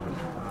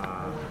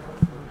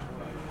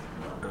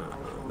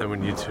that we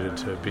need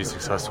to be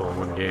successful and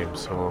win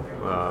games. So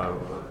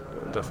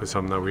definitely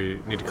something that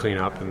we need to clean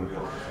up, and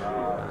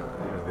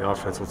the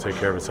offense will take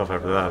care of itself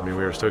after that. I mean,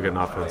 we were still getting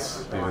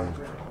offense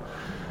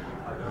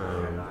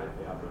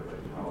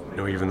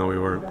even though we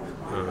weren't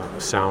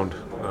sound,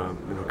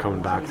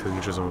 coming back to the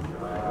neutral zone.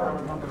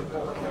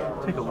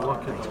 Take a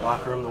look at the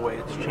locker room, the way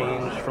it's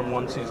changed from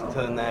one season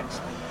to the next.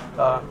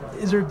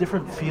 Is there a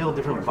different feel,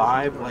 different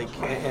vibe?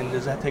 And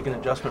does that take an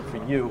adjustment for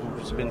you,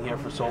 who's been here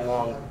for so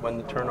long, when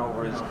the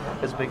turnover is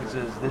as big as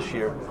it is this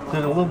year? Is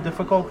it a little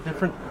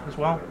different as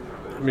well?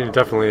 I mean,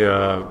 definitely.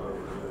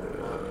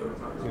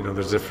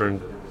 There's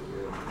different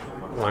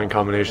line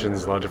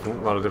combinations, a lot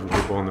of different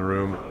people in the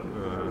room.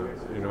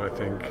 I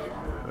think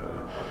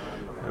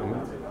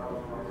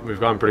we've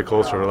gotten pretty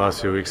close over the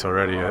last few weeks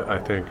already. I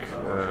think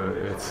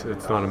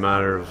it's not a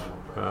matter of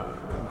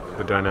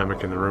the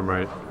dynamic in the room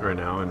right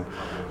now, and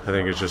I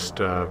think it's just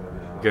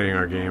getting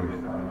our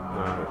game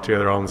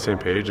together all on the same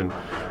page. And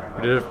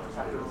we did it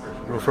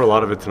for a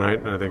lot of it tonight,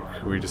 and I think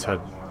we just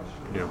had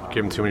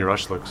given too many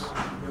rush looks.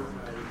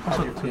 How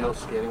do you feel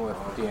skating with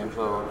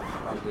D'Angelo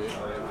on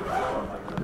D?